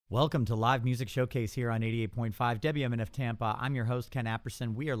Welcome to Live Music Showcase here on 88.5 WMNF Tampa. I'm your host, Ken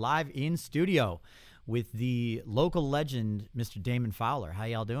Apperson. We are live in studio with the local legend, Mr. Damon Fowler. How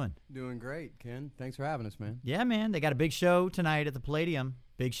y'all doing? Doing great, Ken. Thanks for having us, man. Yeah, man. They got a big show tonight at the Palladium.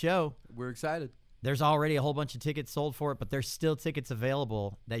 Big show. We're excited. There's already a whole bunch of tickets sold for it, but there's still tickets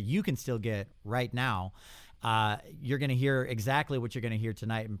available that you can still get right now. You're going to hear exactly what you're going to hear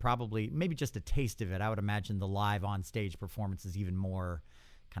tonight and probably maybe just a taste of it. I would imagine the live on-stage performance is even more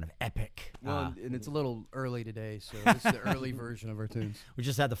kind of epic. Well, and it's a little early today, so this is the early version of our tunes. We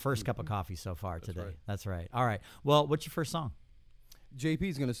just had the first cup of coffee so far today. Right. That's right. All right. Well, what's your first song?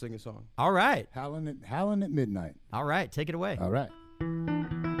 JP's going to sing a song. All right. Howlin' at Midnight. All right. Take it away. All right.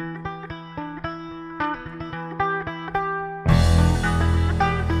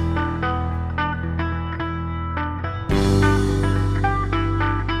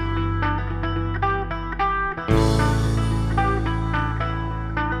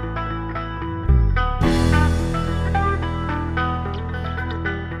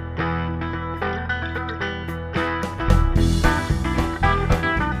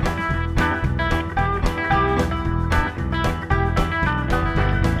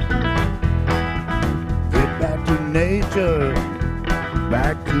 Nature,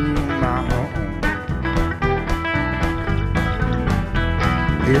 back to my home.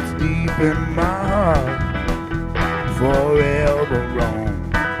 It's deep in my heart, forever wrong.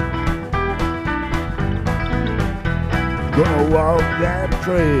 Gonna walk that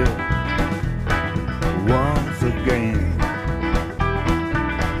trail once again.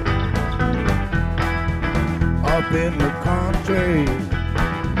 Up in the country,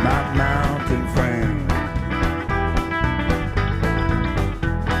 my mountain friend.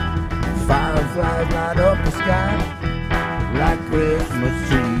 Fireflies light up the sky like Christmas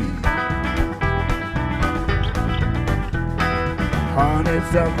trees.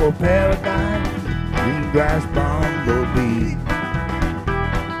 Honeysuckle paradise, green grass bumblebee.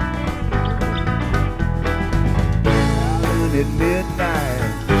 Howling at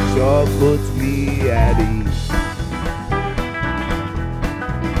midnight sure puts me at ease.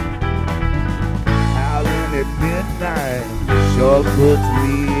 Howling at midnight sure puts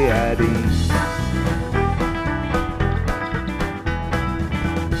me at ease.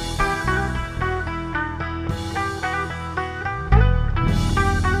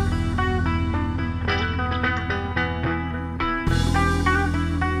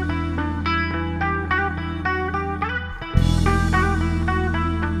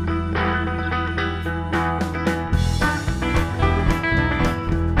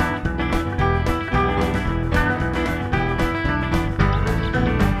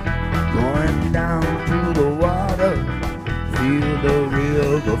 The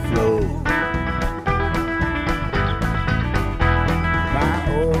river flow. My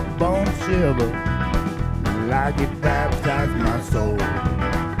old bones shiver like it baptized my soul.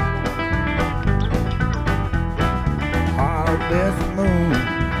 Harvest moon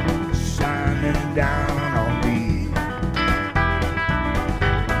shining down on me.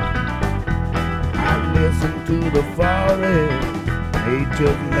 I listen to the forest,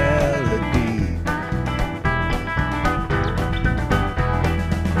 nature's melody.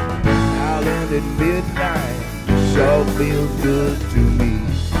 At midnight sure feels good to me.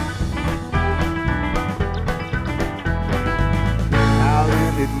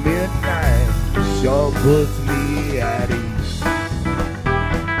 Howling at midnight sure puts me at ease.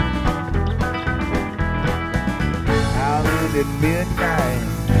 Howling at midnight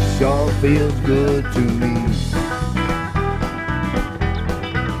sure feels good to me.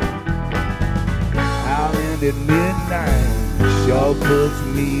 Howling at midnight sure puts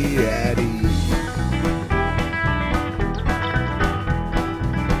me at ease.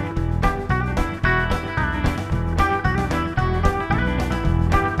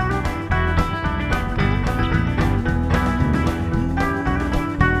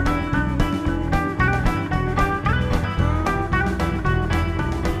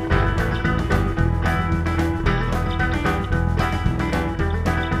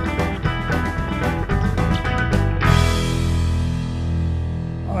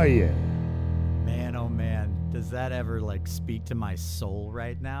 Oh yeah. Man, oh man, does that ever like speak to my soul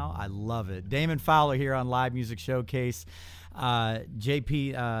right now? I love it. Damon Fowler here on Live Music Showcase.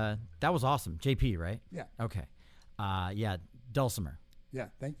 JP, that was awesome. JP, right? Yeah. Okay. Yeah, dulcimer. Yeah,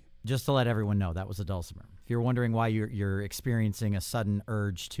 thank you. Just to let everyone know, that was a dulcimer. If you're wondering why you're experiencing a sudden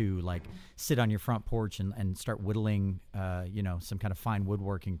urge to like sit on your front porch and start whittling, some kind of fine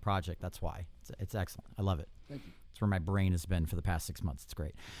woodworking project, that's why. It's excellent. I love it. Thank you. It's where my brain has been for the past 6 months. It's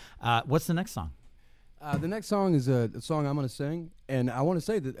great. What's the next song? The next song is a song I'm going to sing, and I want to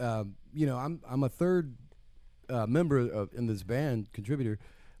say that I'm a third member in this band, contributor,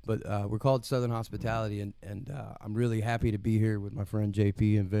 but we're called Southern Hospitality, and I'm really happy to be here with my friend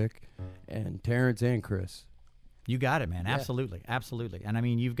JP and Vic, and Terrence and Chris. You got it, man. Yeah. Absolutely, absolutely. And I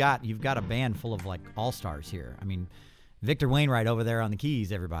mean, you've got a band full of like all stars here. I mean, Victor Wainwright over there on the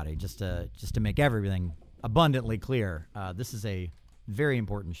keys. Everybody, just to make everything abundantly clear, this is a very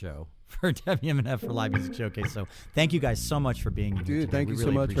important show for WMNF for Live Music Showcase. So thank you guys so much for being here. Dude, today. thank We you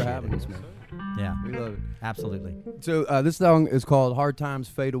really so much for appreciate having it. us, man. Yeah, We love it. absolutely. So this song is called Hard Times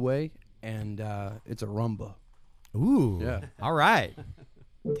Fade Away, and it's a rumba. Ooh. Yeah. All right.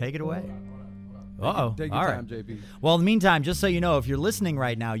 Take it away. Uh-oh. Take All your right. time, JP. Well, in the meantime, just so you know, if you're listening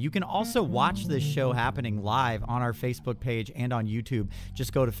right now, you can also watch this show happening live on our Facebook page and on YouTube.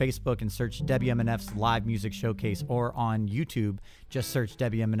 Just go to Facebook and search WMNF's Live Music Showcase, or on YouTube, just search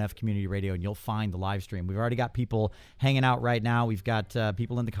WMNF Community Radio and you'll find the live stream. We've already got people hanging out right now. We've got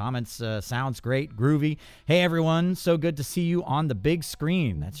people in the comments. Sounds great, groovy. Hey, everyone. So good to see you on the big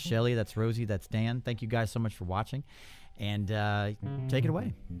screen. That's Shelly, that's Rosie, that's Dan. Thank you guys so much for watching. And take it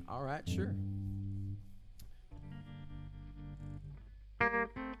away. All right, sure.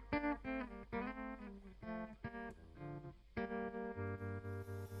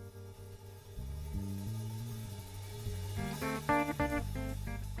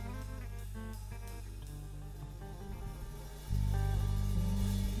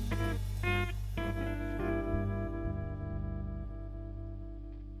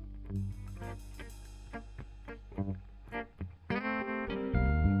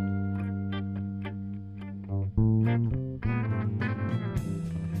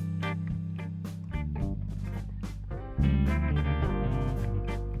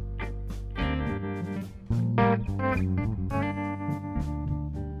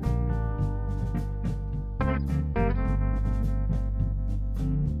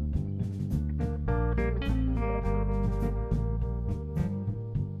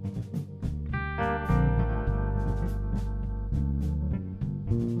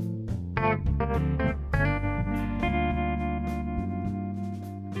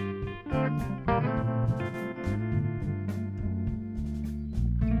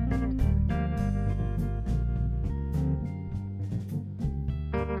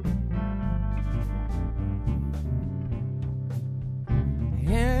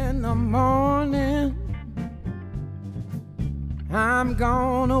 In the morning, I'm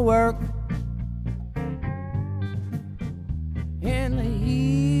gonna work. In the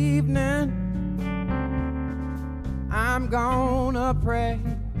evening, I'm gonna pray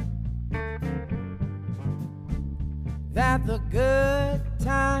that the good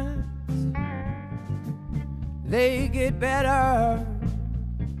times, they get better,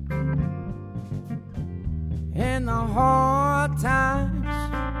 and the hard times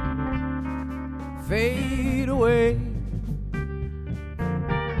fade away.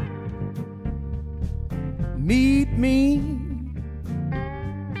 Meet me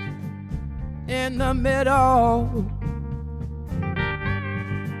in the middle,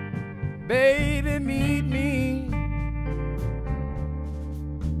 baby, meet me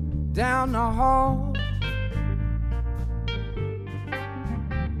down the hall.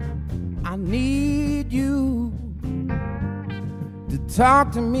 I need you to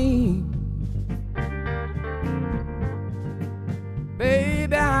talk to me,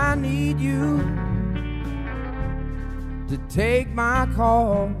 baby, I need you to take my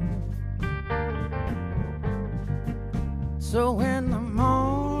call. So in the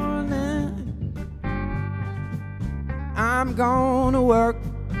morning, I'm gonna work.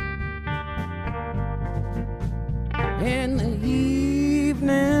 In the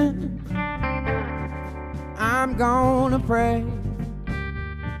evening, I'm gonna pray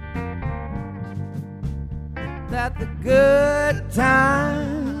that the good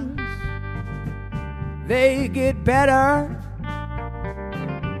times, they get better,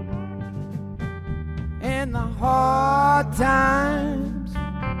 and the hard times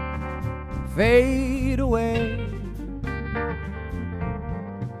fade away.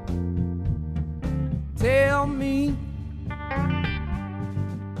 Tell me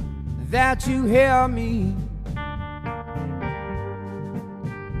that you hear me,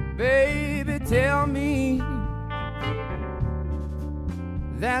 baby, tell me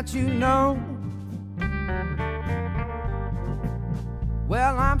that you know.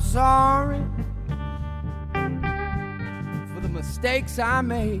 Well, I'm sorry for the mistakes I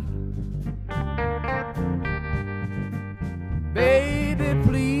made, baby,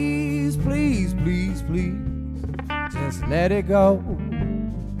 please, please, please, please, just let it go.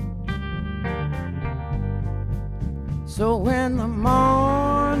 So in the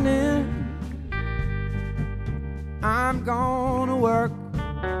morning, I'm gonna work.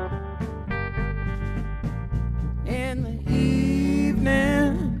 In the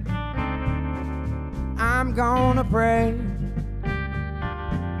evening, I'm gonna pray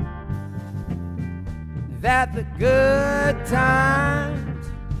that the good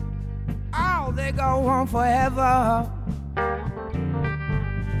times, oh, they go on forever.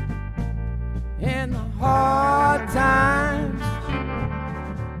 And the hard times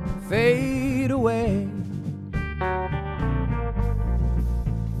fade away.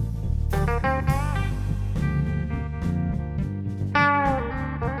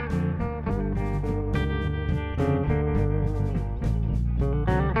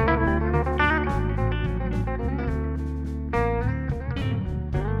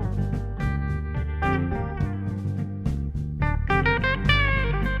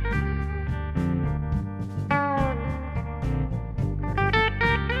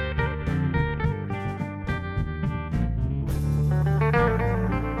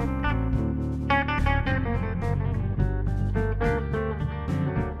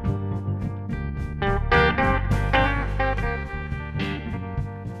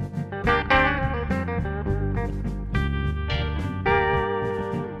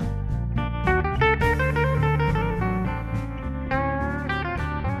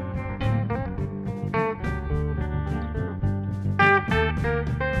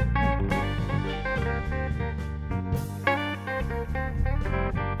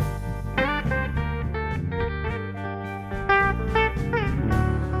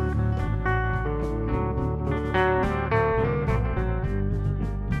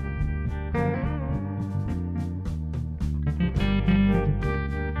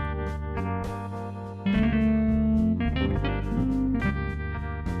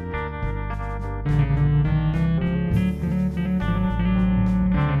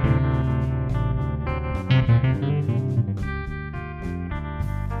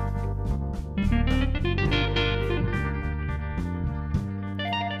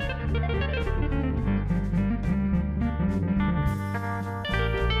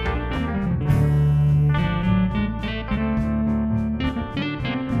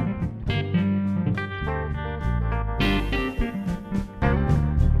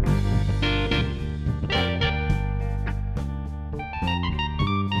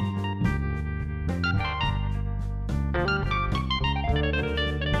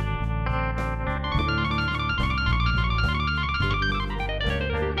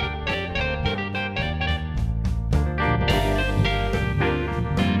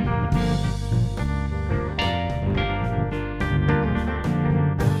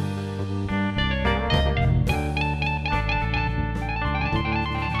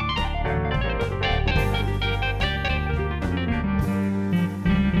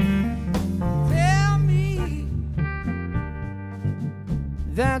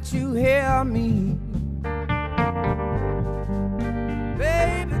 That you hear me,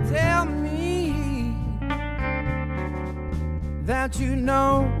 baby, tell me that you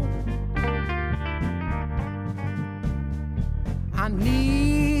know I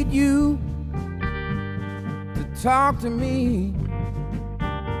need you to talk to me,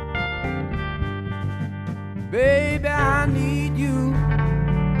 baby, I need you,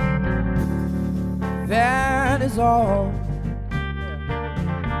 that is all.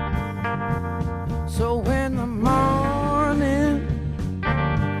 So in the morning,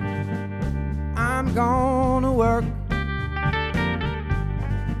 I'm gonna work.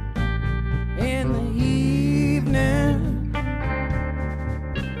 In the evening,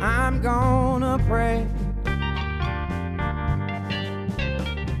 I'm gonna pray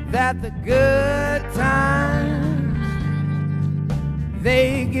that the good times,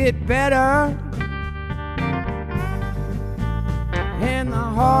 they get better, and the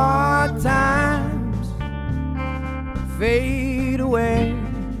hard times fade away.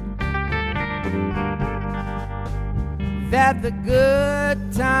 That the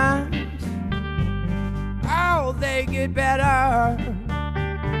good times, oh, they get better,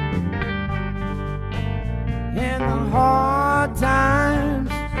 and the hard times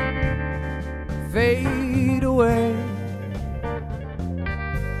fade away.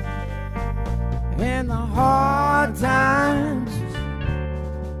 And the hard times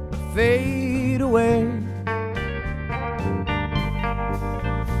fade away.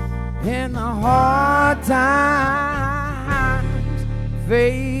 And the hard times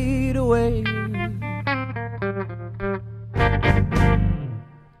fade away.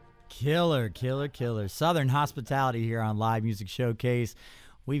 Killer, killer, killer. Southern Hospitality here on Live Music Showcase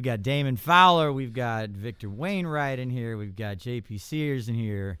We've got Damon Fowler. We've got Victor Wainwright in here. We've got JP Sears in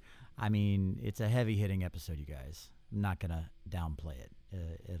here. I mean, it's a heavy-hitting episode, you guys. I'm not going to downplay it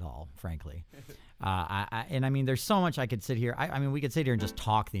at all, frankly. And I mean, there's so much I could sit here. I mean, we could sit here and just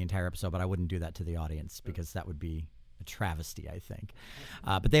talk the entire episode, but I wouldn't do that to the audience because that would be a travesty, I think.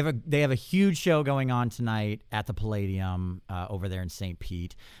 But they have a huge show going on tonight at the Palladium over there in St.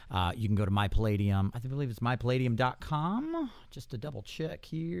 Pete. You can go to Palladium. I believe it's mypalladium.com. Just to double check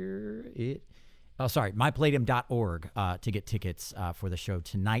here. mypalladium.org to get tickets for the show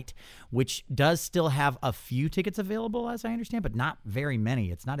tonight, which does still have a few tickets available, as I understand, but not very many.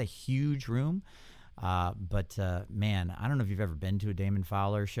 It's not a huge room. But man, I don't know if you've ever been to a Damon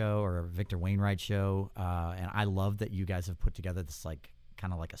Fowler show or a Victor Wainwright show, and I love that you guys have put together this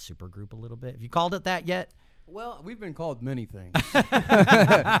kind of like a super group a little bit. Have you called it that yet? Well, we've been called many things.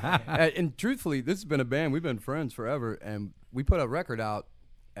 And truthfully, this has been a band. We've been friends forever, and we put a record out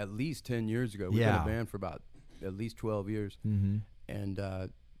at least 10 years ago. We've been a band for about at least 12 years. Mm-hmm.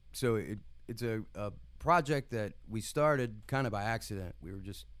 And so it's a project that we started kind of by accident. We were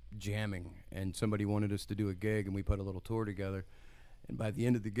just jamming, and somebody wanted us to do a gig, and we put a little tour together. And by the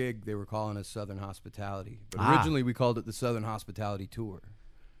end of the gig, they were calling us Southern Hospitality. But originally, we called it the Southern Hospitality Tour.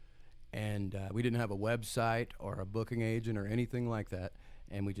 And we didn't have a website or a booking agent or anything like that.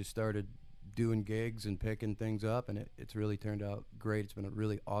 And we just started doing gigs and picking things up, and it's really turned out great. It's been a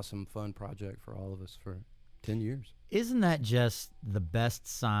really awesome, fun project for all of us for 10 years. Isn't that just the best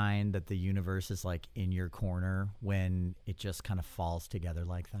sign that the universe is like in your corner when it just kind of falls together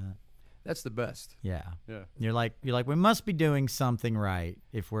like that? That's the best. Yeah. Yeah. You're like, we must be doing something right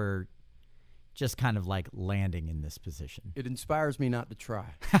if we're just kind of like landing in this position. It inspires me not to try.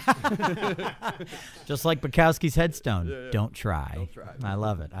 Just like Bukowski's headstone. Yeah. Don't try. Don't try. I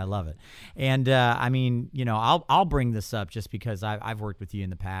love it. And I mean, I'll bring this up just because I've worked with you in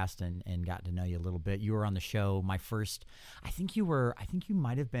the past and gotten to know you a little bit. You were on the show I think you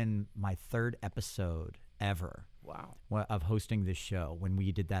might have been my third episode ever. Wow. Of hosting this show when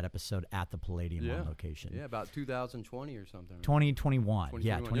we did that episode at the Palladium on location. Yeah, about 2020 or something. 2021.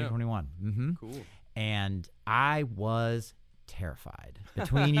 Yeah, 2021. Yeah. Mm-hmm. Cool. And I was terrified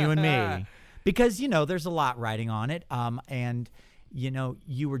between you and me because, there's a lot riding on it. And,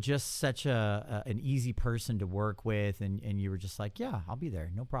 you were just such an easy person to work with, and you were just like, yeah, I'll be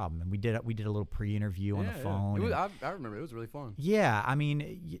there. No problem. And we did a little pre-interview on the phone. I remember. It was really fun. Yeah. I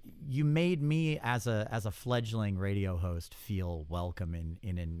mean, you made me as a fledgling radio host feel welcome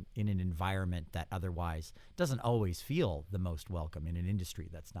in an environment that otherwise doesn't always feel the most welcome, in an industry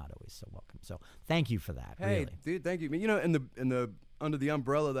that's not always so welcome. So thank you for that. Hey, really. dude, thank you. In the under the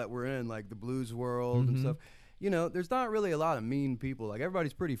umbrella that we're in, like the blues world and stuff, there's not really a lot of mean people. Like,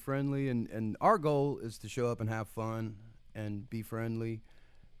 everybody's pretty friendly, and our goal is to show up and have fun and be friendly,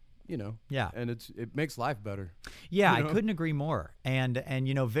 Yeah. And it makes life better. Yeah, I couldn't agree more. And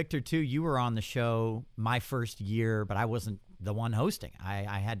Victor, too, you were on the show my first year, but I wasn't the one hosting.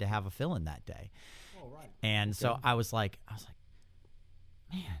 I had to have a fill-in that day. Oh, right. And so I was like,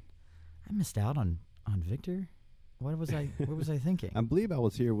 man, I missed out on Victor. What was I thinking? I believe I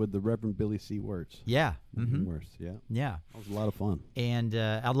was here with the Reverend Billy C. Wirtz. Yeah. Mm-hmm. Yeah. That was a lot of fun. And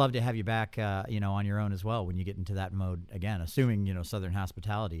I'd love to have you back, on your own as well when you get into that mode again, assuming, Southern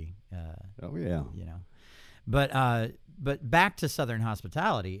Hospitality. Oh, yeah. But back to Southern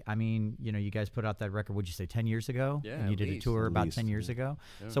Hospitality, I mean, you guys put out that record, would you say 10 years ago? Yeah, and you did a tour about 10 years ago.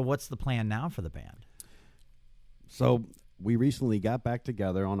 Yeah. So what's the plan now for the band? So we recently got back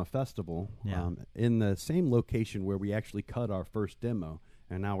together on a festival in the same location where we actually cut our first demo.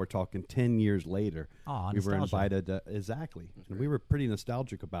 And now we're talking 10 years later. Oh, we were invited. Exactly. And we were pretty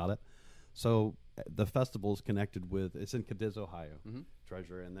nostalgic about it. So the festival is connected with, it's in Cadiz, Ohio,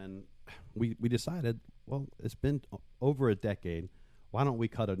 Treasure. And then we decided, well, it's been over a decade. Why don't we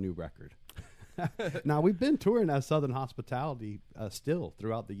cut a new record? Now, we've been touring as Southern Hospitality still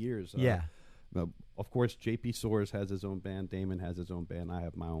throughout the years. Of course, JP Soars has his own band. Damon has his own band. I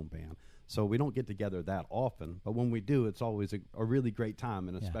have my own band. So we don't get together that often. But when we do, it's always a really great time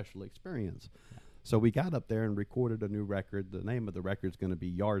and a special experience. Yeah. So we got up there and recorded a new record. The name of the record is going to be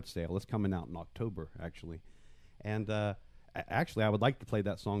Yard Sale. It's coming out in October, actually. And actually, I would like to play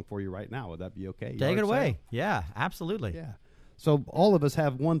that song for you right now. Would that be okay? Take it away. Yeah, absolutely. Yeah. So all of us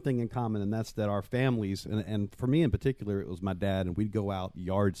have one thing in common, and that's that our families, and for me in particular, it was my dad, and we'd go out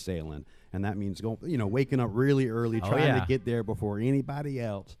yard sailing, and that means waking up really early, trying to get there before anybody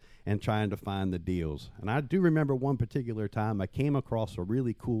else, and trying to find the deals. And I do remember one particular time I came across a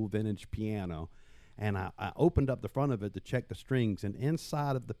really cool vintage piano, and I opened up the front of it to check the strings, and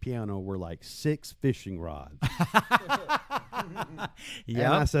inside of the piano were like 6 fishing rods. Yep.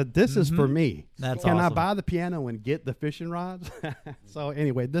 And I said, this is for me. That's Can I awesome. buy the piano and get the fishing rods? So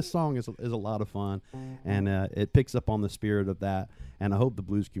anyway, this song is a lot of fun, and it picks up on the spirit of that. And I hope the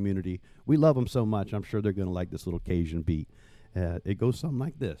blues community, we love them so much, I'm sure they're going to like this little Cajun beat. It goes something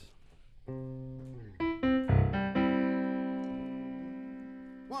like this. 1,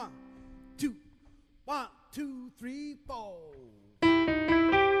 2, 1, 2, 3, 4.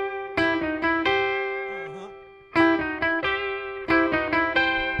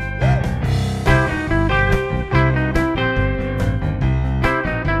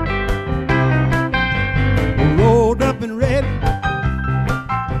 Rolled up and ready,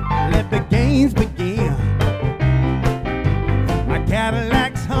 let the games begin. My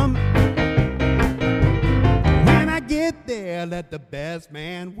Cadillac's humming. When I get there, let the best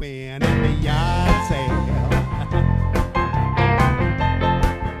man win at the yard sale.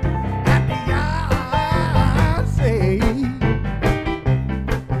 At the yard sale.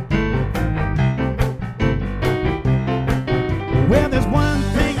 Well, there's one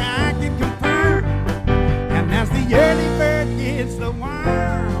thing I can confirm, and that's the early bird gets the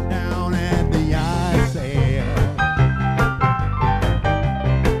worm down at the yard sale.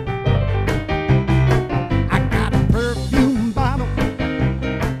 I got a perfume bottle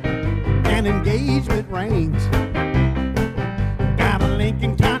and engagement rings. Got a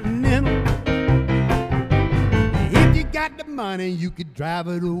Lincoln Continental. If you got the money, you could drive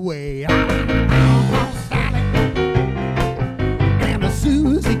it away. I'm Sally and a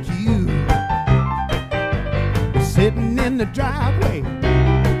Susie Q sitting in the driveway.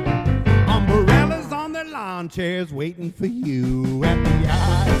 Umbrellas on their lawn chairs waiting for you at the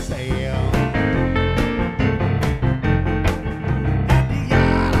yard sale. At the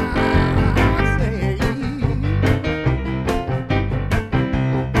yard sale.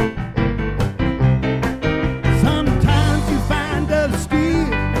 Sometimes you find a steal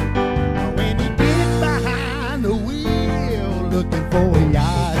when you get behind the wheel looking for a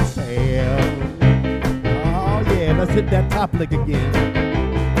yard sale. Oh yeah, let's hit that top lick again.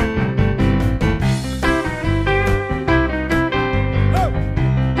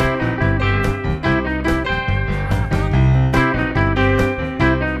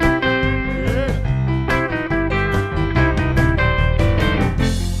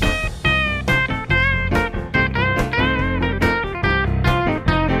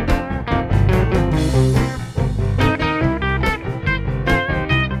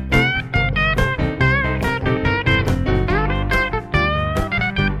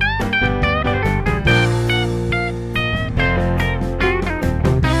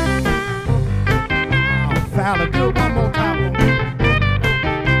 Fowler, do it one more time.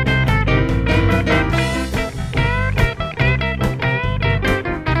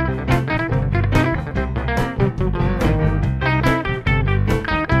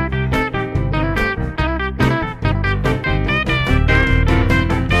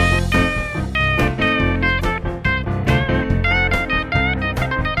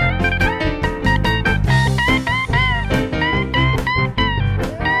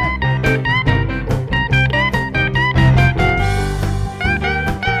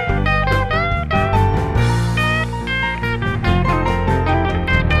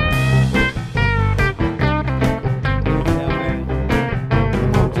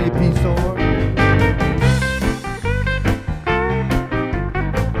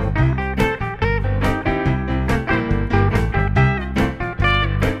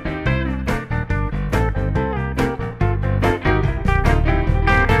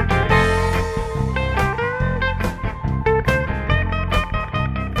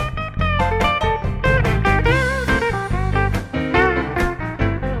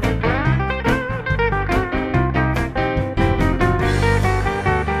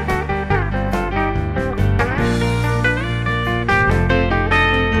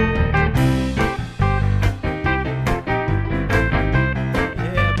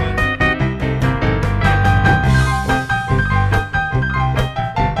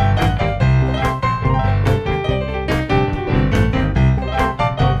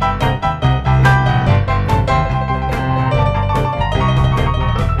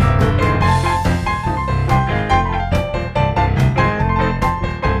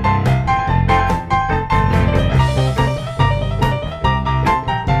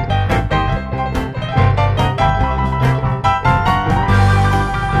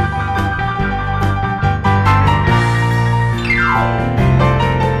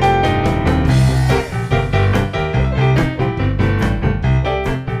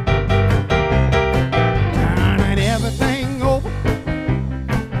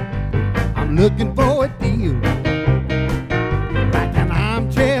 looking for a deal.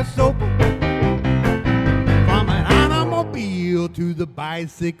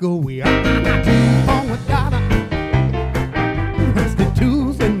 bicycle. We are on without a the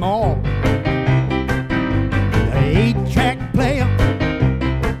twos and more. The 8-track player.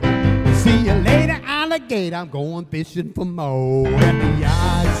 See you later, alligator. I'm going fishing for more at the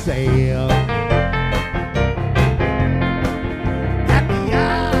yard sale. At the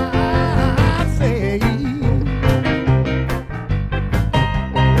yard sale.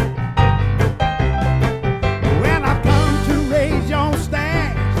 Well, I've come to raise your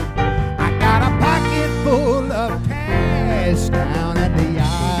stash. I got a pocket full of cash down at the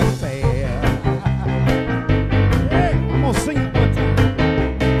yard sale. Hey, I'm gonna sing it one time.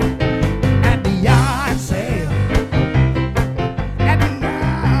 At the yard sale. At the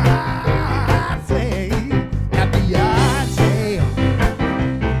yard sale. At the yard sale.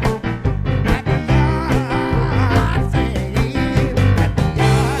 At the yard sale. At the yard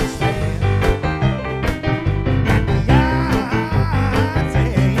sale. At the yard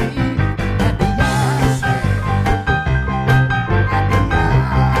sale. At the yard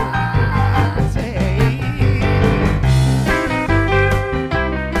sale.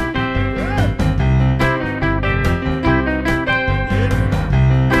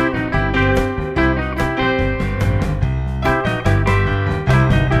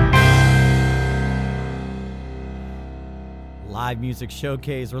 Live music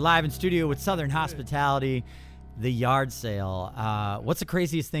showcase. We're live in studio with Southern Hospitality, the yard sale. What's the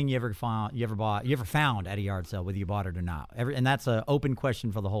craziest thing you ever found at a yard sale, whether you bought it or not? And that's an open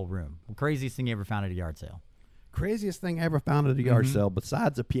question for the whole room. Craziest thing you ever found at a yard sale? Craziest thing I ever found at a yard sale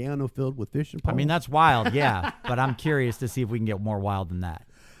besides a piano filled with fishing poles. I mean, that's wild, yeah. But I'm curious to see if we can get more wild than that.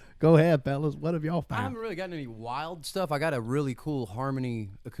 Go ahead, fellas. What have y'all I found? haven't really gotten any wild stuff. I got a really cool Harmony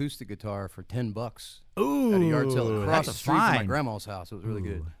acoustic guitar for $10 Ooh, at a yard sale across that's the street from my fine. grandma's house. It was really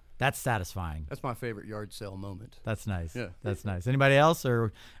good. That's satisfying. That's my favorite yard sale moment. That's nice. Yeah. That's nice. Anybody else,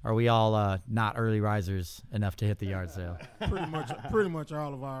 or are we all not early risers enough to hit the yard sale? Pretty much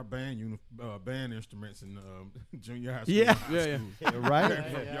all of our band instruments in junior high school. Yeah. Right?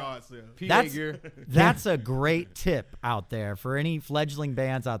 From yard sale. That's a great tip out there for any fledgling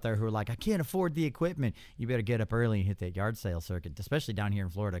bands out there who are like, I can't afford the equipment. You better get up early and hit that yard sale circuit, especially down here in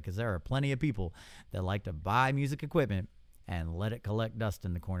Florida, because there are plenty of people that like to buy music equipment and let it collect dust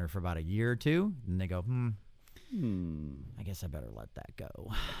in the corner for about a year or two, and they go, I guess I better let that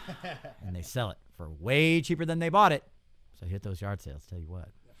go. And they sell it for way cheaper than they bought it. So hit those yard sales, tell you what.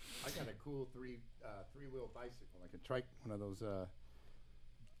 I got a cool three-wheel bicycle, like a trike, one of those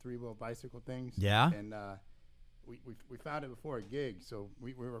three-wheel bicycle things. Yeah. And we found it before a gig, so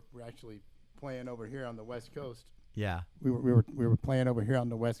we were actually playing over here on the West Coast. Yeah. We were playing over here on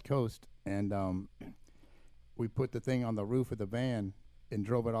the West Coast, and we put the thing on the roof of the van and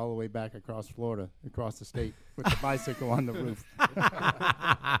drove it all the way back across Florida, across the state, with the bicycle on the roof.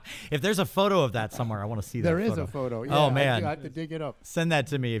 If there's a photo of that somewhere, I want to see that There is photo. a photo. Yeah, Oh, man. I have to dig it up. Send that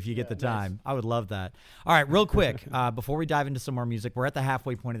to me if you get the time. I would love that. All right, real quick, before we dive into some more music, we're at the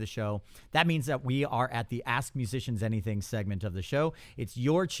halfway point of the show. That means that we are at the Ask Musicians Anything segment of the show. It's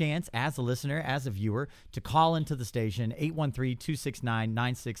your chance as a listener, as a viewer, to call into the station,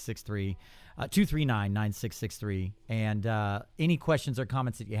 813-269-9663. 239-9663, and any questions or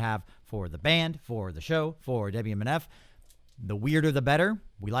comments that you have for the band, for the show, for WMNF, the weirder the better.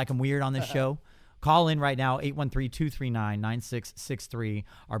 We like them weird on this show. Call in right now, 813-239-9663.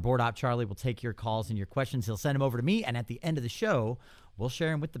 Our board op, Charlie, will take your calls and your questions. He'll send them over to me, and at the end of the show, we'll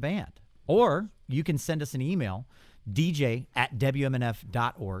share them with the band. Or you can send us an email,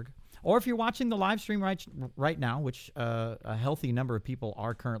 dj@wmnf.org. Or if you're watching the live stream right now, which a healthy number of people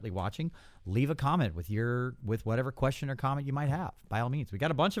are currently watching, leave a comment with whatever question or comment you might have. By all means, we got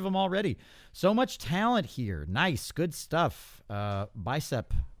a bunch of them already. So much talent here. Nice, good stuff.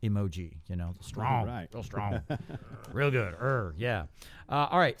 Bicep emoji, strong, Right. real strong, real good. Yeah.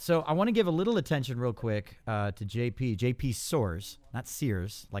 All right, so I want to give a little attention real quick to JP Soars, not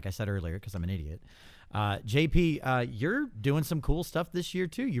Sears, like I said earlier, because I'm an idiot. JP, you're doing some cool stuff this year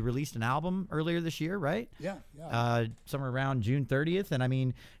too. You released an album earlier this year, right? Yeah. Somewhere around June 30th. And I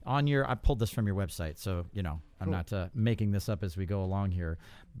mean, I pulled this from your website, so I'm not making this up as we go along here.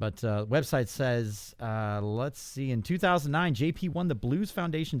 But website says, let's see, in 2009, JP won the Blues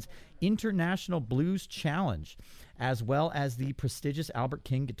Foundation's International Blues Challenge, as well as the prestigious Albert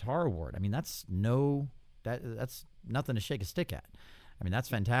King Guitar Award. I mean, that's nothing to shake a stick at. I mean, that's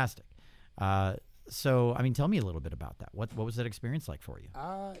fantastic. So, I mean, tell me a little bit about that. What was that experience like for you?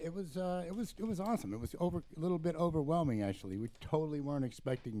 It was awesome. It was a little bit overwhelming, actually. We totally weren't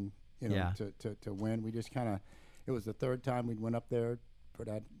expecting, to win. We just it was the third time we went up there for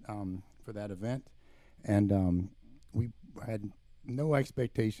that event, and we had no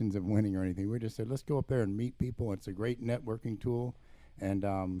expectations of winning or anything. We just said, let's go up there and meet people. It's a great networking tool. And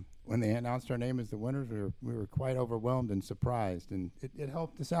when they announced our name as the winners, we were quite overwhelmed and surprised. And it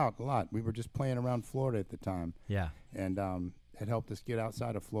helped us out a lot. We were just playing around Florida at the time. Yeah. And it helped us get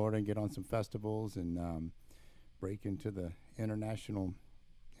outside of Florida and get on some festivals and break into the international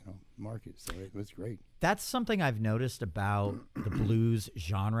market. So it was great. That's something I've noticed about the blues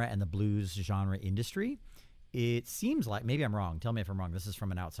genre and the blues genre industry. It seems like, maybe I'm wrong, tell me if I'm wrong, this is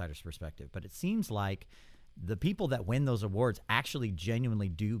from an outsider's perspective, but it seems like the people that win those awards actually genuinely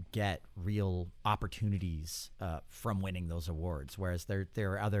do get real opportunities from winning those awards, whereas there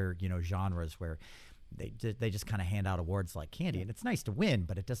are other genres where they just kind of hand out awards like candy, and it's nice to win,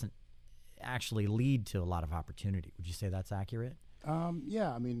 but it doesn't actually lead to a lot of opportunity. Would you say that's accurate?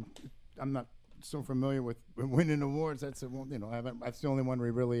 Yeah, I mean, I'm not so familiar with winning awards. That's that's the only one we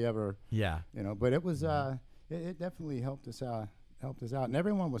really ever. Yeah. But it was it definitely helped us out, and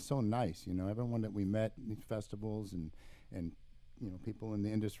everyone was so nice. Everyone that we met in these festivals and people in the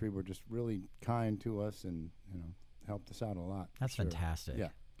industry were just really kind to us and helped us out a lot. That's fantastic.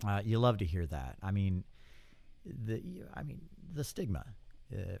 Yeah. You love to hear that. I mean, the stigma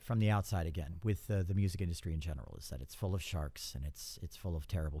from the outside again with the music industry in general is that it's full of sharks and it's full of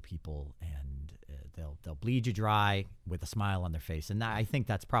terrible people, and they'll bleed you dry with a smile on their face, and I think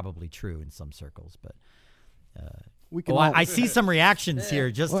that's probably true in some circles. But we can I see some reactions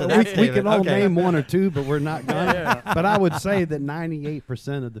here. Just to that we statement. can all Okay. name one or two, but we're not going. But I would say that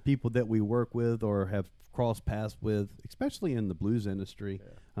 98% of the people that we work with or have crossed paths with, especially in the blues industry,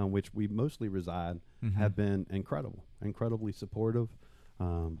 which we mostly reside, have been incredibly supportive.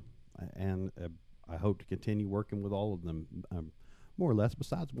 And I hope to continue working with all of them, more or less,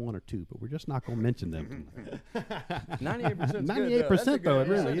 besides one or two, but we're just not going to mention them. 98%. 98% though, it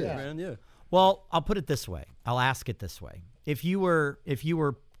really is. Man, yeah. Well, I'll put it this way. I'll ask it this way. If you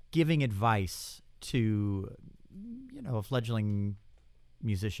were giving advice to, a fledgling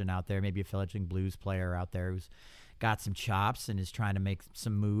musician out there, maybe a fledgling blues player out there who's got some chops and is trying to make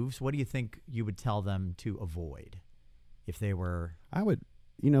some moves, what do you think you would tell them to avoid if they were? I would,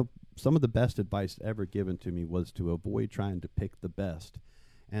 some of the best advice ever given to me was to avoid trying to pick the best.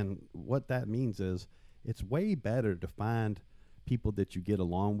 And what that means is it's way better to find people that you get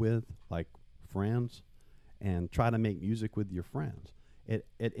along with, like friends, and try to make music with your friends.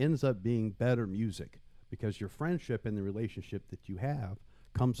 It ends up being better music because your friendship and the relationship that you have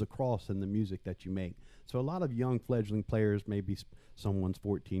comes across in the music that you make. So a lot of young fledgling players, maybe someone's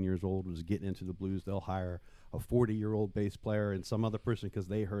 14 years old, was getting into the blues, they'll hire a 40-year-old bass player and some other person because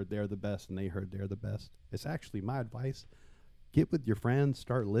they heard they're the best and they heard they're the best. It's actually my advice. Get with your friends,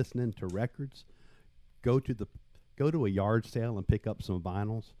 start listening to records, go to a yard sale and pick up some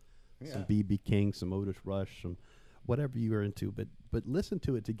vinyls, some B.B. King, some Otis Rush, some whatever you are into, but listen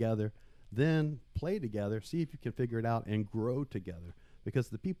to it together, then play together, see if you can figure it out and grow together. Because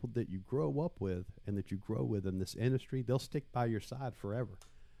the people that you grow up with and that you grow with in this industry, they'll stick by your side forever.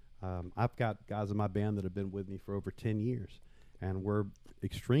 I've got guys in my band that have been with me for over 10 years, and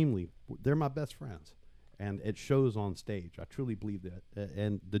they're my best friends. And it shows on stage. I truly believe that.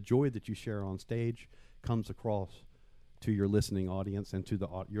 And the joy that you share on stage comes across to your listening audience and to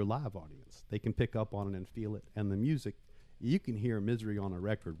your live audience. They can pick up on it and feel it. And the music, you can hear Misery on a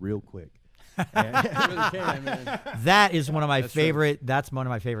record real quick. That is one of my favorite. That's one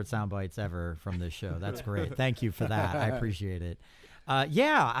of my favorite sound bites ever from this show. That's great. Thank you for that. I appreciate it.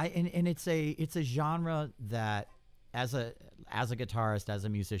 And it's a genre that, as a guitarist, as a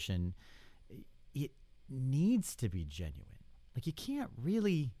musician, it needs to be genuine. Like you can't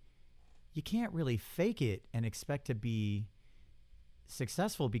really fake it and expect to be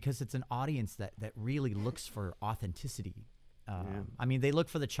successful because it's an audience that really looks for authenticity. I mean, they look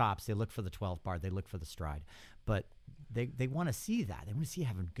for the chops, they look for the 12th bar, they look for the stride, but they want to see that. They want to see you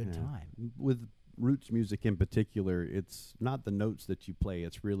having a good time. With roots music in particular, it's not the notes that you play,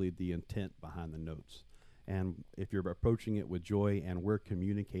 it's really the intent behind the notes. And if you're approaching it with joy and we're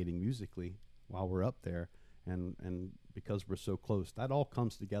communicating musically while we're up there, and because we're so close, that all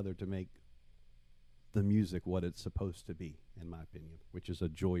comes together to make the music what it's supposed to be, in my opinion, which is a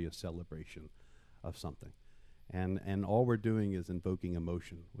joyous celebration of something. And all we're doing is invoking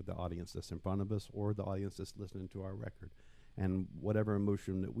emotion with the audience that's in front of us or the audience that's listening to our record. And whatever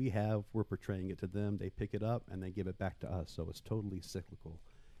emotion that we have, we're portraying it to them. They pick it up and they give it back to us. So it's totally cyclical,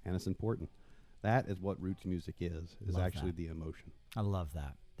 and it's important. That is what roots music is Love actually that. the emotion. I love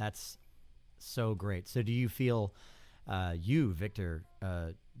that. That's so great. So do you feel, Victor,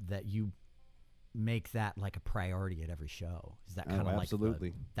 that you make that like a priority at every show? Is that kind of like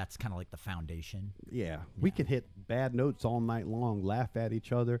absolutely. That's kind of like the foundation? Yeah, we could hit bad notes all night long, laugh at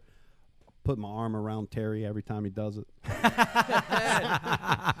each other, put my arm around Terry every time he does it.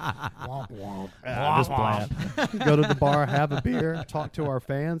 Womp womp. Just blab. Go to the bar, have a beer, talk to our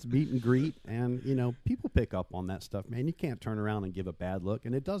fans, meet and greet, and people pick up on that stuff, man. You can't turn around and give a bad look,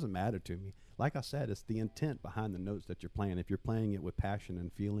 and it doesn't matter to me. Like I said, it's the intent behind the notes that you're playing. If you're playing it with passion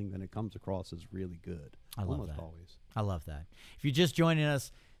and feeling, then it comes across as really good. I love Almost that. always. I love that. If you're just joining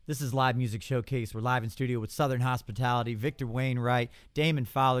us, this is Live Music Showcase. We're live in studio with Southern Hospitality, Victor Wainwright, Damon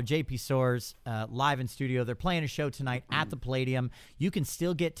Fowler, JP Soars, live in studio. They're playing a show tonight at the Palladium. You can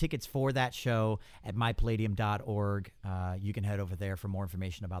still get tickets for that show at mypalladium.org. You can head over there for more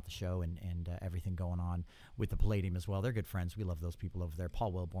information about the show and everything going on with the Palladium as well. They're good friends. We love those people over there.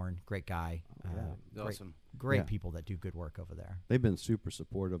 Paul Wilborn, great guy. Awesome. Great Yeah. people that do good work over there. They've been super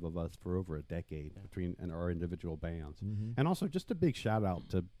supportive of us for over a decade between and our individual bands. And also just a big shout out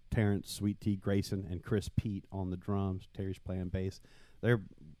to Terrence, Sweet Tea Grayson, and Chris Pete on the drums. Terry's playing bass.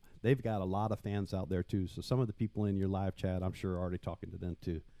 They've got a lot of fans out there too. So some of the people in your live chat, I'm sure, are already talking to them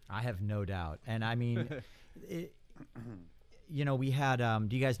too. I have no doubt. And I mean, we had,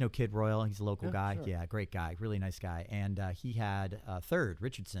 do you guys know Kid Royal? He's a local guy. Sure. Yeah, great guy, really nice guy. And he had Third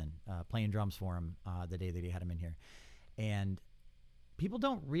Richardson playing drums for him the day that he had him in here. And people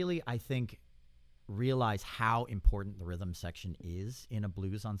don't really, I think, realize how important the rhythm section is in a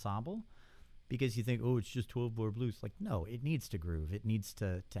blues ensemble, because you think, oh, it's just 12-bar blues. Like, no, it needs to groove. It needs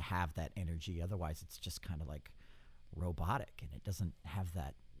to have that energy. Otherwise, it's just kind of like robotic, and it doesn't have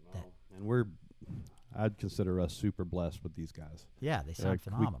that. And I'd consider us super blessed with these guys. Yeah, they sound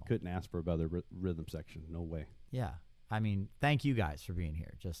phenomenal. We couldn't ask for a better rhythm section. No way. Yeah. I mean, thank you guys for being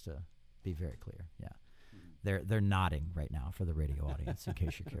here, just to be very clear. Yeah. They're nodding right now for the radio audience, in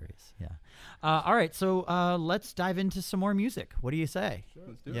case you're curious. Yeah. All right, so let's dive into some more music. What do you say? Sure,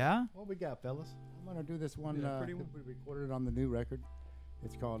 let's do it. What we got, fellas? I'm going to do this one Yeah, that pretty we one. recorded on the new record.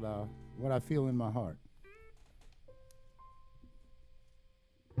 It's called What I Feel in My Heart.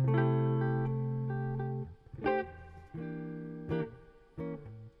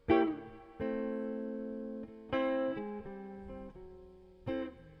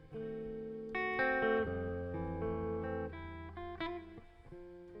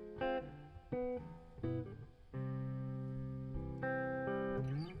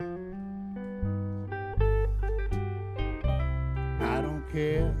 I don't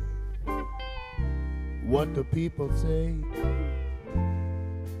care what the people say.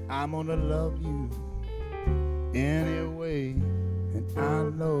 I'm gonna love you anyway. And I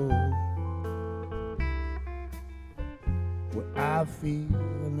know what I feel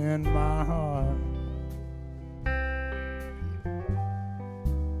in my heart.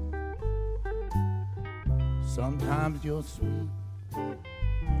 Sometimes you're sweet,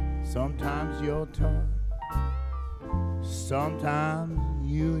 sometimes you're tough. Sometimes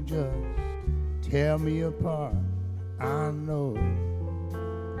you just tear me apart. I know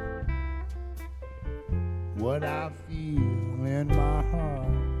what I feel in my heart.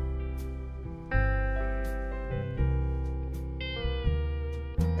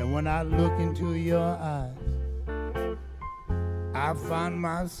 And when I look into your eyes, I find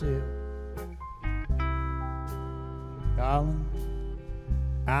myself, darling,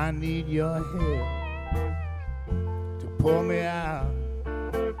 I need your help to pull me out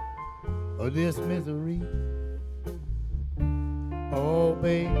of this misery. Oh,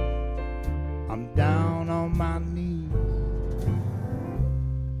 babe, I'm down on my knees.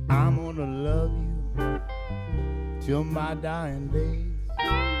 I'm gonna love you till my dying days.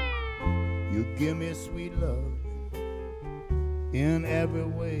 You give me sweet love in every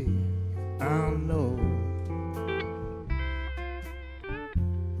way. I know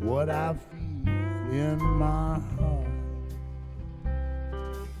what I feel in my heart.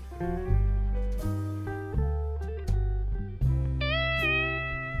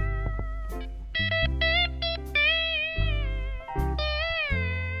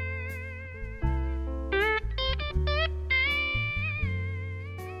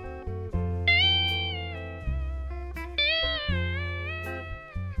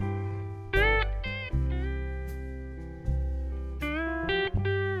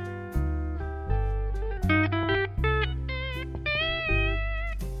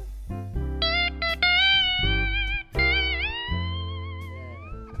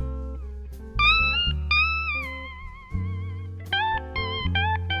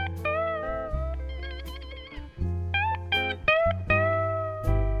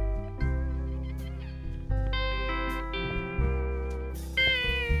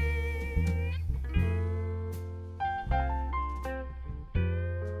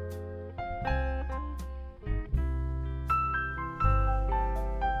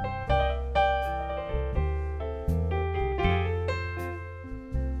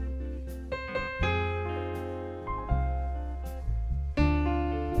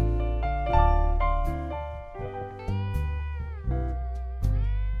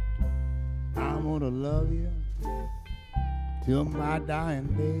 I'm gonna love you till my dying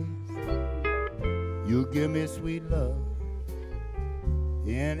days. You give me sweet love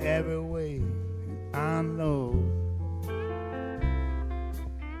in every way. I know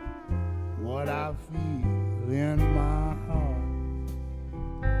what I feel in my heart.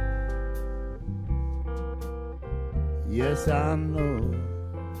 Yes, I know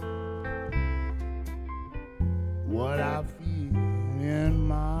what I feel in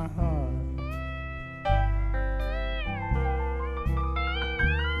my heart.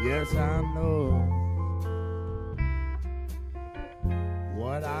 Yes, I know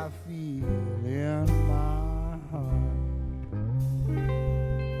what I feel in my heart.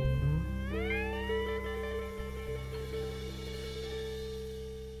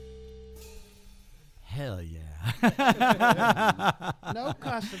 Hell yeah. No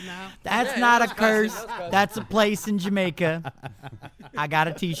cussing now. That's not a curse. That's a place in Jamaica. I got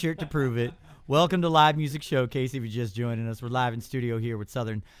a T-shirt to prove it. Welcome to Live Music Showcase. If you're just joining us, we're live in studio here with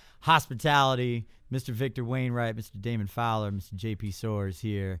Southern Hospitality. Mr. Victor Wainwright, Mr. Damon Fowler, Mr. JP Soars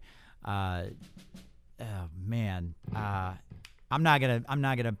here. Oh man, I'm not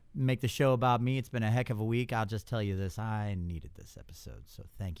gonna make the show about me. It's been a heck of a week. I'll just tell you this: I needed this episode, so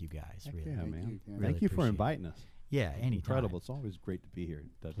thank you guys. Heck really, yeah, man. really Thank you for appreciate it. inviting us. Yeah, anytime. Incredible. It's always great to be here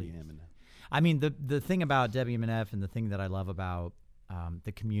at WM. I mean, the thing about WMNF and the thing that I love about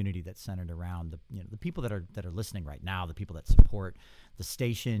the community that's centered around the people that are listening right now, the people that support the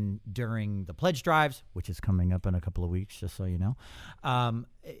station during the pledge drives, which is coming up in a couple of weeks, just so you know.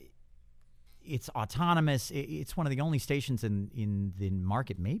 It's autonomous. It's one of the only stations in the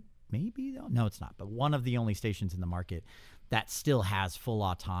market, maybe though? No, it's not. But one of the only stations in the market that still has full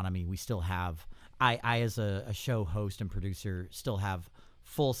autonomy. We still have, I as a show host and producer, still have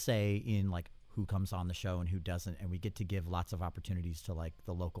full say in like who comes on the show and who doesn't, and we get to give lots of opportunities to like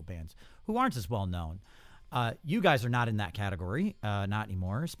the local bands who aren't as well known. You guys are not in that category, not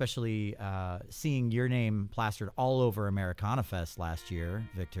anymore, especially seeing your name plastered all over Americana Fest last year,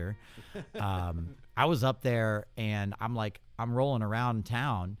 Victor. I was up there and I'm rolling around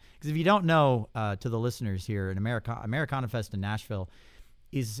town because if you don't know, to the listeners here in Americana Fest in Nashville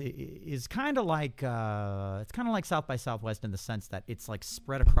is kind of like it's kind of like South by Southwest in the sense that it's like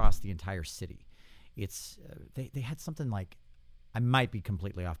spread across the entire city. It's they had something like, I might be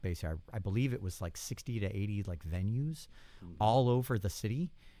completely off base here. I believe it was like 60 to 80 like venues all over the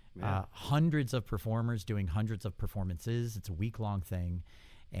city. Yeah. Hundreds of performers doing hundreds of performances. It's a week-long thing.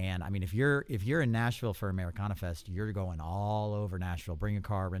 And I mean, if you're in Nashville for Americana Fest, you're going all over Nashville. Bring a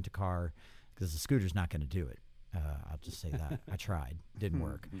car, rent a car, because the scooter's not going to do it. I'll just say that. I tried. Didn't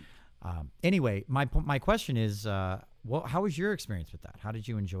work. Anyway, my question is, how was your experience with that? How did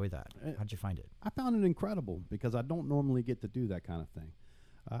you enjoy that? How did you find it? I found it incredible because I don't normally get to do that kind of thing.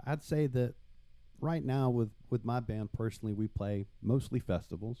 I'd say that right now with my band personally, we play mostly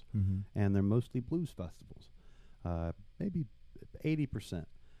festivals, and they're mostly blues festivals, maybe 80%.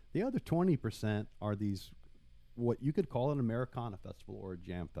 The other 20% are these, what you could call an Americana festival or a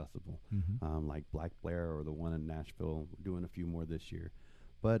jam festival, like Black Blair or the one in Nashville. We're doing a few more this year.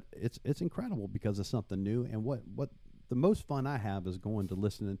 But it's incredible because it's something new, and what the most fun I have is going to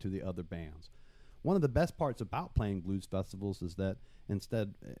listening to the other bands. One of the best parts about playing blues festivals is that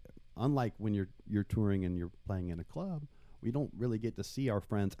instead, unlike when you're touring and you're playing in a club, we don't really get to see our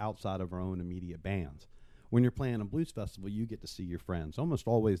friends outside of our own immediate bands. When you're playing a blues festival, you get to see your friends. Almost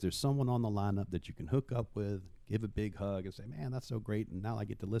always there's someone on the lineup that you can hook up with, give a big hug, and say, man, that's so great, and now I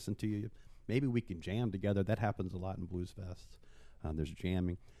get to listen to you. Maybe we can jam together. That happens a lot in blues fests. There's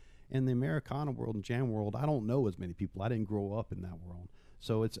jamming. In the Americana world and jam world, I don't know as many people. I didn't grow up in that world.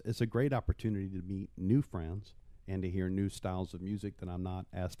 So it's a great opportunity to meet new friends and to hear new styles of music that I'm not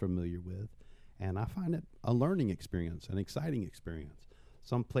as familiar with. And I find it a learning experience, an exciting experience.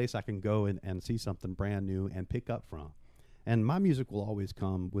 Some place I can go and see something brand new and pick up from. And my music will always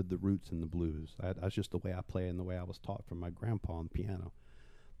come with the roots in the blues. That's just the way I play and the way I was taught from my grandpa on the piano.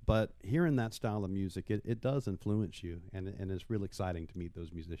 But hearing that style of music, it does influence you, and it's real exciting to meet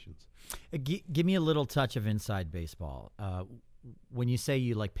those musicians. Give me a little touch of inside baseball. When you say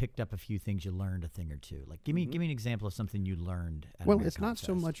you like picked up a few things, you learned a thing or two. Like give me an example of something you learned. At Well, Americana it's not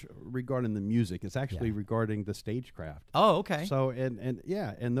so Fest. much regarding the music; it's actually regarding the stagecraft. Oh, okay. So and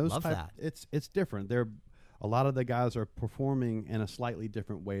those Love type, that. it's different. A lot of the guys are performing in a slightly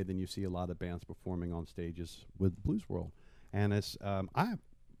different way than you see a lot of bands performing on stages with Blues World, and it's I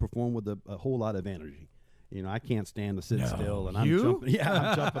perform with a whole lot of energy. You know, I can't stand to sit No, still, and you?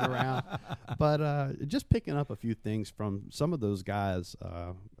 I'm jumping around. But just picking up a few things from some of those guys,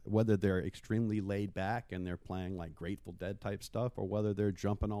 whether they're extremely laid back and they're playing like Grateful Dead type stuff, or whether they're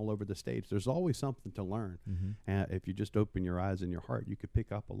jumping all over the stage. There's always something to learn, and if you just open your eyes and your heart, you could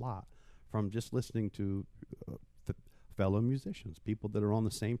pick up a lot from just listening to fellow musicians, people that are on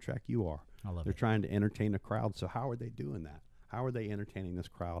the same track you are. I love They're it. trying to entertain a crowd. So how are they doing that? How are they entertaining this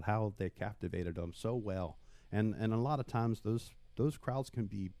crowd? How have they captivated them so well? And a lot of times those crowds can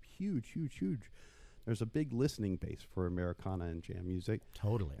be huge. There's a big listening base for Americana and jam music.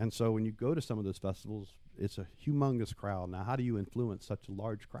 Totally. And so when you go to some of those festivals, it's a humongous crowd. Now, how do you influence such a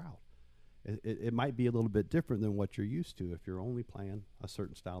large crowd? It might be a little bit different than what you're used to if you're only playing a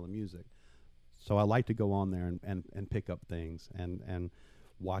certain style of music. So I like to go on there and pick up things and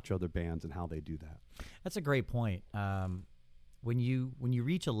watch other bands and how they do that. That's a great point. When you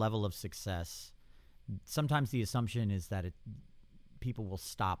reach a level of success, sometimes the assumption is that people will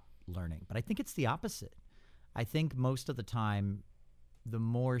stop learning. But I think it's the opposite. I think most of the time, the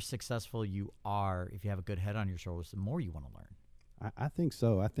more successful you are, if you have a good head on your shoulders, the more you want to learn. I think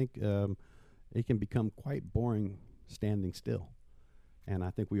so. I think it can become quite boring standing still. And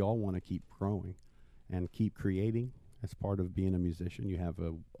I think we all want to keep growing and keep creating. As part of being a musician, you have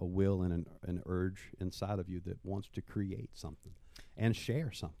a will and an urge inside of you that wants to create something and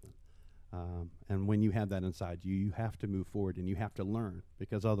share something. And when you have that inside you, you have to move forward and you have to learn,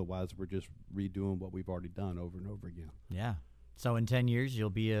 because otherwise we're just redoing what we've already done over and over again. Yeah. So in 10 years,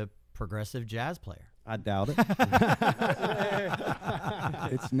 you'll be a progressive jazz player. I doubt it.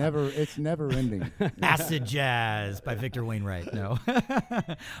 It's never ending. Acid Jazz by Victor Wainwright. No.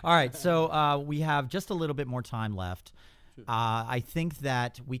 All right. So we have just a little bit more time left. I think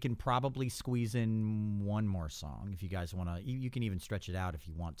that we can probably squeeze in one more song if you guys want to. You can even stretch it out if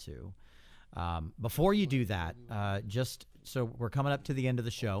you want to. Before you do that, so we're coming up to the end of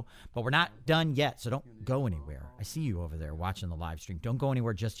the show, but we're not done yet, so don't go anywhere. I see you over there watching the live stream. Don't go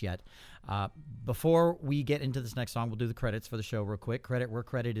anywhere just yet. Before we get into this next song, we'll do the credits for the show real quick. Credit where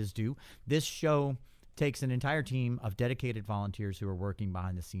credit is due. This show takes an entire team of dedicated volunteers who are working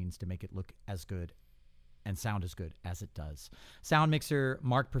behind the scenes to make it look as good and sound as good as it does. Sound mixer,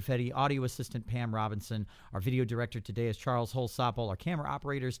 Mark Perfetti. Audio assistant, Pam Robinson. Our video director today is Charles Holsopple. Our camera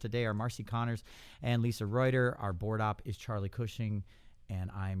operators today are Marcy Connors and Lisa Reuter. Our board op is Charlie Cushing.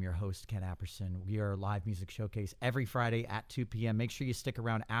 And I am your host, Ken Apperson. We are a live music showcase every Friday at 2 p.m. Make sure you stick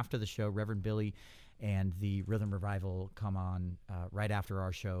around after the show. Reverend Billy and the Rhythm Revival come on right after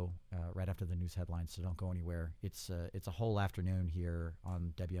our show, right after the news headlines, so don't go anywhere. It's a whole afternoon here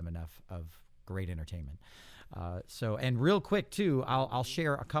on WMNF of great entertainment. And real quick too, I'll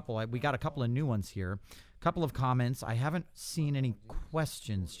share a couple. We got a couple of new ones here. A couple of comments. I haven't seen any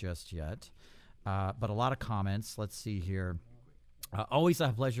questions just yet, but a lot of comments. Let's see here. Always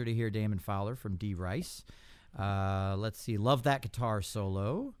a pleasure to hear Damon Fowler from D. Rice. Let's see. Love that guitar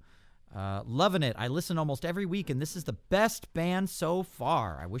solo. Loving it. I listen almost every week, and this is the best band so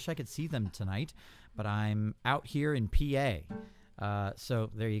far. I wish I could see them tonight, but I'm out here in PA.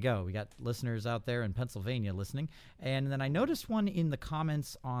 So there you go. We got listeners out there in Pennsylvania listening. And then I noticed one in the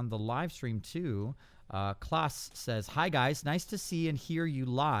comments on the live stream too. Klaas says, "Hi guys, nice to see and hear you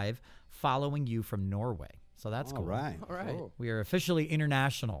live, following you from Norway." So that's cool. All right. Cool. We are officially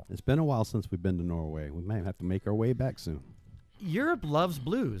international. It's been a while since we've been to Norway. We may have to make our way back soon. Europe loves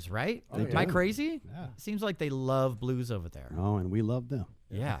blues, right? They Am I do. crazy? Yeah. Seems like they love blues over there. Oh, and we love them.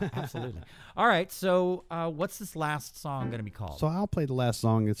 Yeah, absolutely. All right, so what's this last song going to be called? So I'll play the last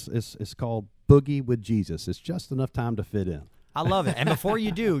song. It's called Boogie with Jesus. It's just enough time to fit in. I love it. And before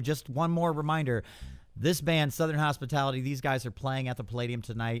you do, just one more reminder. This band, Southern Hospitality, these guys are playing at the Palladium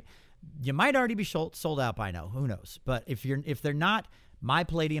tonight. You might already be sold out by now. Who knows? But if they're not,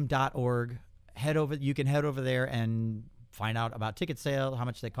 mypalladium.org, you can head over there and find out about ticket sale, how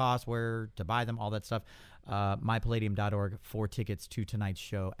much they cost, where to buy them, all that stuff. Mypalladium.org for tickets to tonight's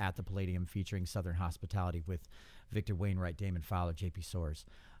show at the Palladium featuring Southern Hospitality with Victor Wainwright, Damon Fowler, JP Soars.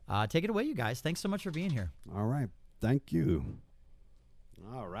 Take it away, you guys. Thanks so much for being here. All right. Thank you.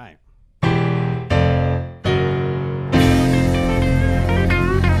 All right.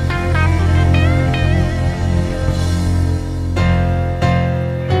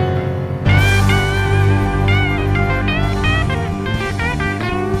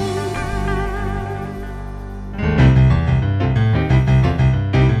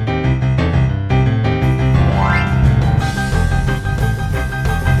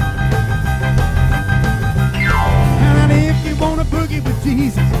 If you wanna boogie with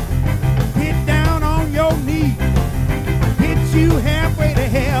Jesus,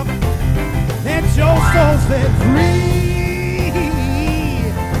 set free.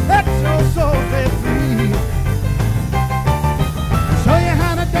 Let your soul set free. Show you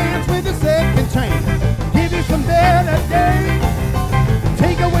how to dance with the second chance. Give you some better days.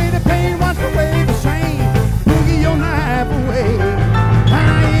 Take away the pain, wash away the shame. Boogie your life away.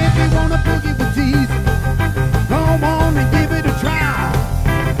 Now if you wanna boogie with Jesus, go on and give it a try.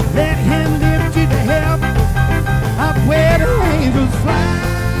 Let him lift you to heaven, up where the angels fly.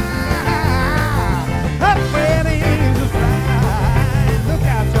 Up where the angels fly. Look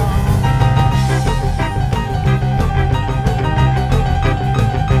out, y'all.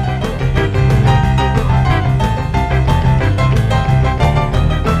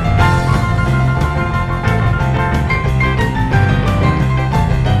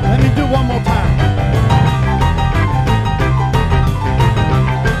 Let me do one more time.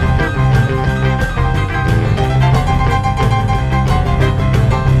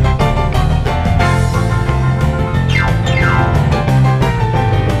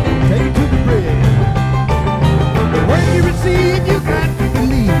 Take it to the bridge. The word you receive, you got to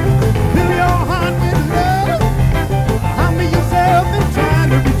believe. Fill your heart with love. Humble yourself and try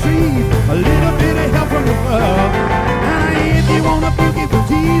to retrieve a little bit of help from above. Now if you want to boogie with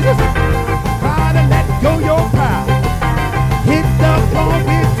Jesus, try to let go your pride. Hit the floor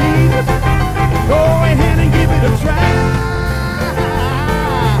with Jesus. Go ahead and give it a try.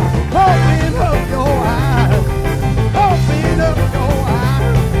 Open up your eyes. Open up your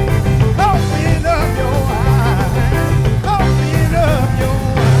eyes. Open up your eyes. Open up your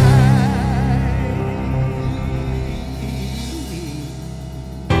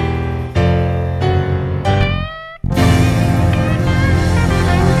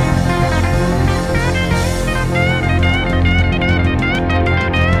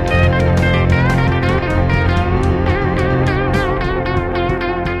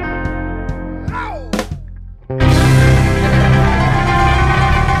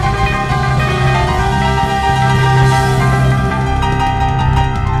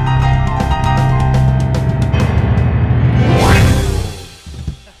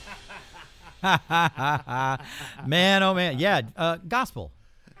Man, oh man, yeah. Gospel,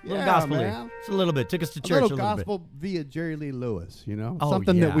 little Yeah, gospel man. here. Just a little bit. Took us to A church little a little gospel via Jerry Lee Lewis, you know, Oh,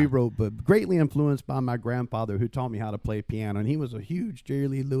 something that we yeah. wrote, but greatly influenced by my grandfather, who taught me how to play piano, and he was a huge Jerry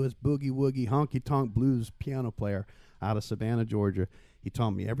Lee Lewis boogie woogie honky tonk blues piano player out of Savannah, Georgia. He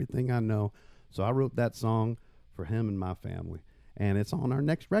taught me everything I know, so I wrote that song for him and my family, and it's on our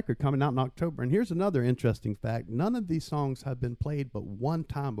next record coming out in October. And here's another interesting fact: none of these songs have been played but one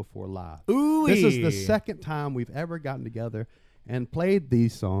time before live. Ooh, This is the second time we've ever gotten together and played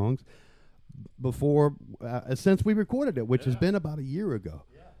these songs before since we recorded it, which has been about a year ago.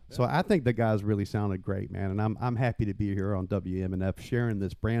 So I think the guys really sounded great, man, and I'm happy to be here on WMNF sharing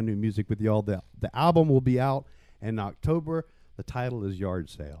this brand new music with y'all. The album will be out in October. The title is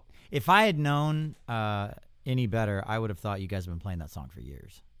Yard Sale. If I had known any better, I would have thought you guys have been playing that song for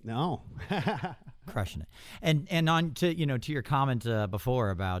years. No. Crushing it. And on to to your comment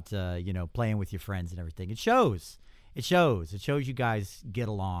before about playing with your friends and everything. It shows. It shows you guys get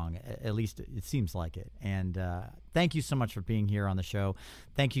along. At least it seems like it. And thank you so much for being here on the show.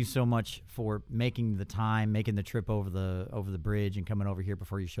 Thank you so much for making the time, making the trip over the bridge and coming over here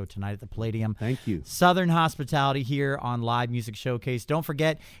before your show tonight at the Palladium. Thank you. Southern Hospitality here on Live Music Showcase. Don't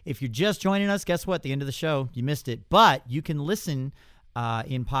forget, if you're just joining us, guess what? At the end of the show, you missed it. But you can listen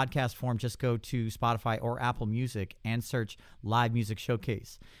in podcast form. Just go to Spotify or Apple Music and search Live Music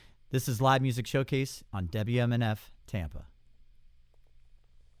Showcase. This is Live Music Showcase on WMNF Tampa.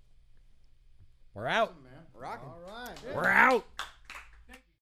 We're out. Rocking. All right. We're out.